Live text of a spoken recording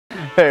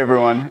Hey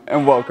everyone,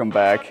 and welcome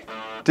back.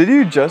 Did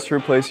you just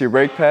replace your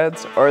brake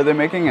pads, or are they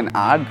making an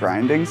odd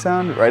grinding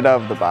sound right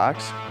out of the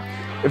box?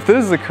 If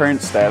this is the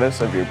current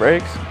status of your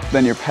brakes,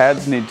 then your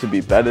pads need to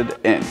be bedded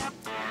in.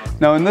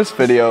 Now in this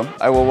video,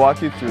 I will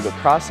walk you through the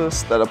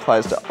process that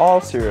applies to all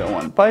Serial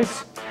 1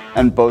 bikes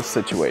and both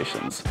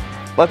situations.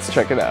 Let's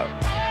check it out.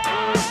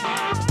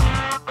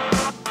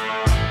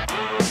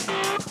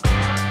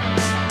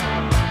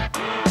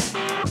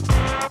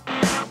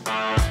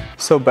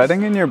 So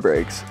bedding in your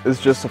brakes is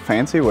just a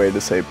fancy way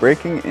to say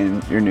breaking in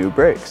your new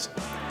brakes.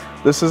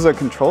 This is a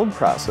controlled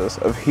process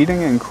of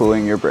heating and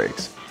cooling your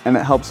brakes, and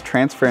it helps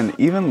transfer an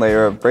even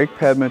layer of brake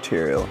pad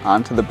material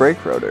onto the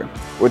brake rotor,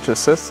 which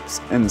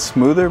assists in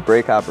smoother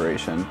brake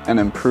operation and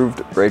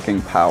improved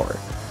braking power.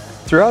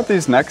 Throughout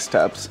these next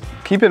steps,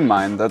 keep in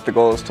mind that the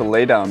goal is to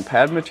lay down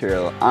pad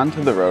material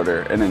onto the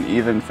rotor in an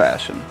even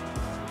fashion.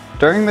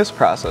 During this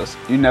process,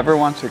 you never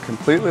want to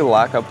completely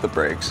lock up the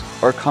brakes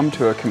or come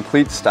to a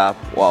complete stop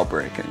while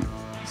braking.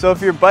 So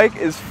if your bike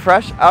is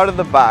fresh out of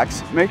the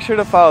box, make sure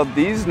to follow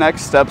these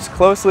next steps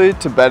closely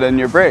to bed in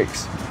your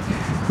brakes.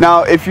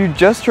 Now, if you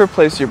just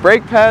replaced your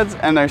brake pads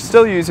and are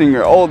still using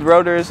your old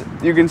rotors,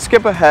 you can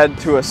skip ahead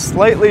to a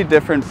slightly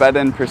different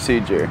bed-in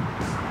procedure.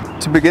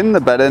 To begin the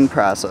bed-in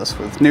process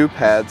with new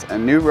pads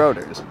and new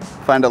rotors,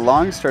 find a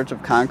long stretch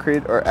of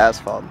concrete or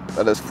asphalt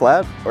that is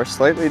flat or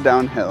slightly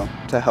downhill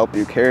to help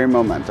you carry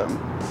momentum.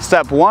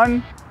 Step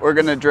 1, we're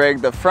going to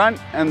drag the front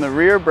and the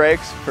rear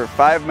brakes for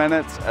 5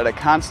 minutes at a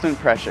constant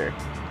pressure.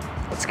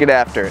 Let's get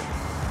after it.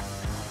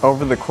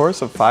 Over the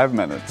course of 5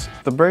 minutes,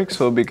 the brakes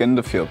will begin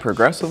to feel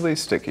progressively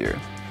stickier.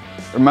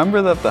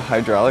 Remember that the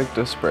hydraulic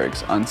disc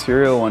brakes on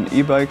Serial 1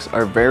 e-bikes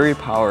are very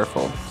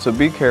powerful, so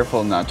be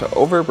careful not to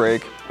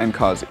overbrake and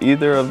cause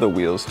either of the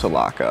wheels to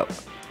lock up.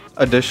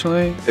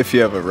 Additionally, if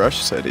you have a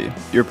Rush City,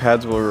 your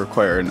pads will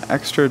require an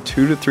extra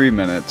 2 to 3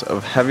 minutes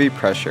of heavy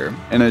pressure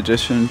in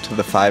addition to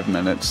the 5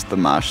 minutes the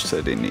Mosh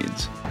City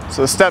needs.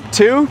 So step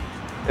 2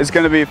 is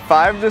going to be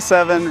 5 to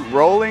 7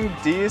 rolling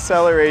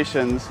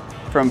decelerations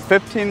from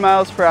 15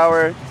 miles per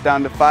hour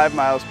down to 5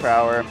 miles per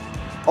hour,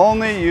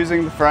 only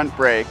using the front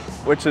brake,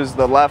 which is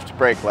the left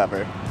brake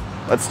lever.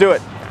 Let's do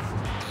it.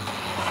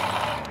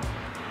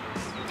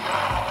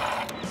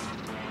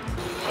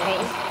 3,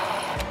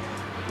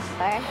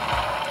 4,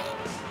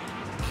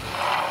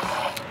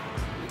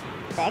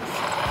 6.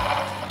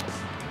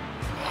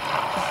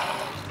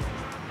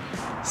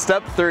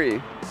 Step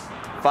 3,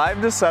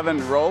 5 to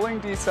 7 rolling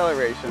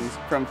decelerations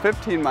from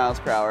 15 miles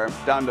per hour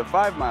down to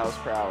 5 miles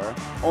per hour,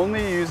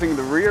 only using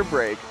the rear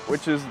brake,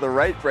 which is the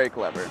right brake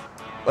lever.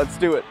 Let's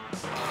do it.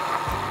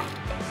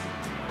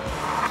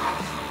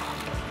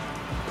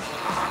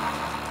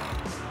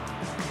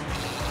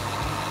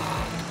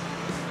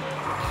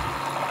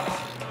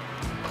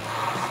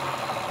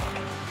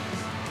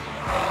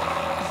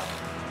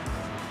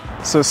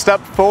 So step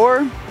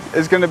 4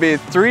 is going to be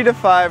 3 to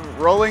 5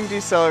 rolling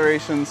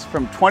decelerations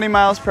from 20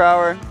 miles per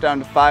hour down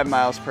to 5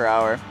 miles per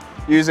hour,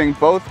 using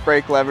both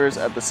brake levers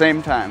at the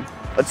same time.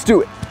 Let's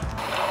do it.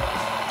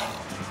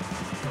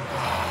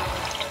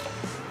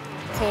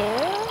 2,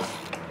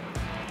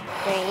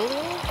 3,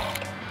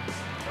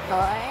 4.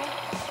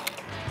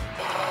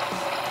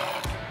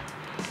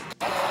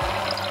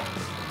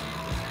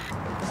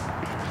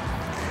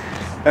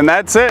 And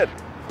that's it.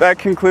 That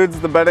concludes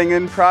the bedding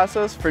in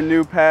process for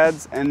new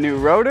pads and new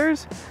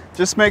rotors.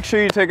 Just make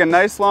sure you take a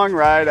nice long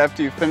ride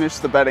after you finish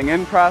the bedding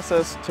in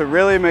process to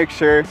really make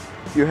sure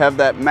you have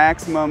that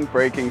maximum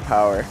braking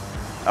power.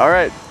 All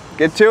right,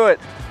 get to it.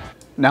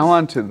 Now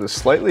on to the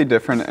slightly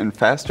different and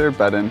faster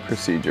bed-in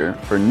procedure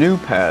for new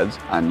pads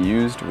on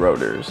used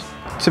rotors.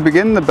 To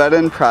begin the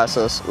bed-in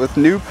process with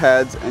new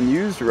pads and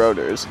used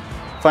rotors,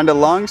 find a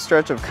long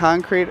stretch of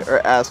concrete or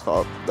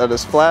asphalt that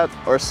is flat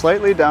or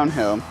slightly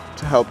downhill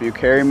to help you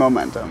carry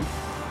momentum.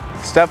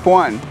 Step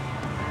 1,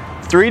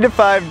 3 to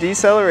 5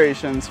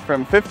 decelerations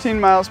from 15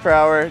 miles per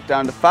hour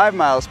down to 5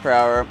 miles per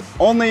hour,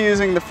 only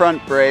using the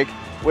front brake,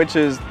 which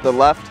is the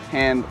left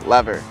hand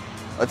lever.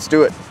 Let's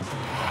do it.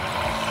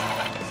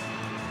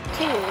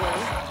 2, 3,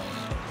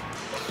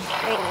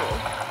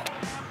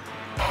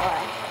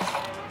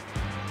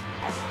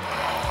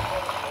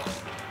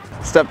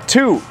 4. Step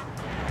 2,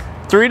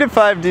 3 to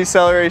 5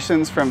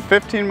 decelerations from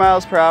 15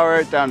 miles per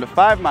hour down to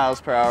 5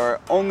 miles per hour,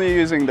 only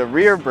using the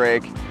rear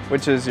brake,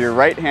 which is your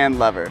right hand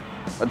lever.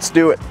 Let's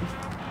do it. 3,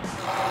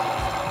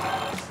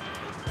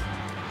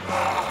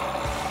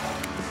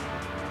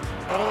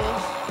 4,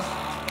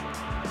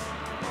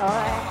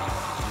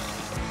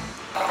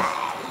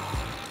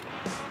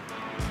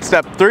 5.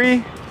 Step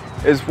 3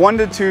 is 1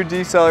 to 2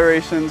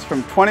 decelerations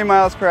from 20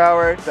 miles per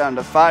hour down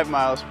to 5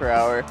 miles per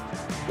hour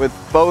with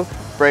both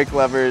brake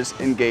levers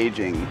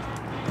engaging.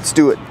 Let's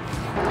do it.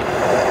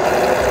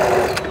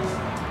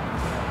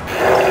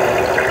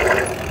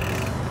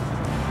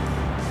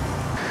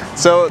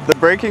 So the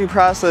braking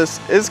process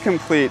is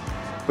complete,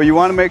 but you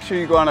want to make sure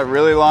you go on a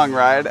really long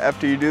ride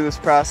after you do this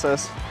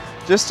process,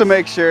 just to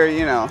make sure,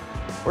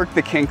 work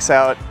the kinks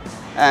out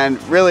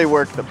and really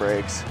work the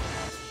brakes.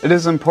 It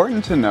is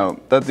important to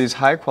note that these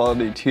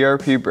high-quality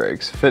TRP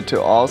brakes fit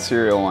to all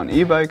Serial 1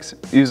 e-bikes,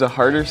 use a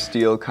harder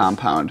steel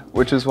compound,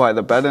 which is why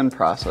the bed-in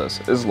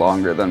process is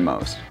longer than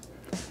most.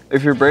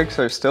 If your brakes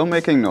are still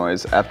making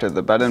noise after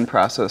the bed-in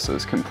process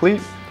is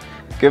complete,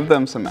 give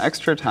them some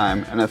extra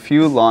time and a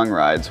few long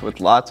rides with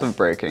lots of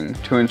braking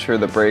to ensure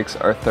the brakes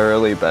are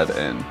thoroughly bed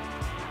in.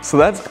 So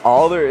that's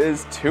all there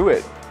is to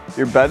it.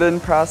 Your bed-in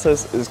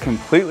process is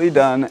completely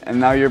done, and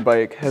now your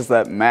bike has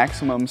that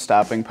maximum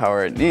stopping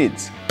power it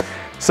needs.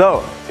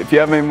 So, if you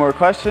have any more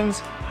questions,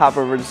 hop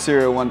over to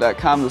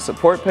serial1.com, the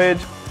support page.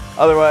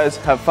 Otherwise,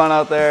 have fun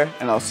out there,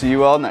 and I'll see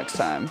you all next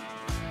time.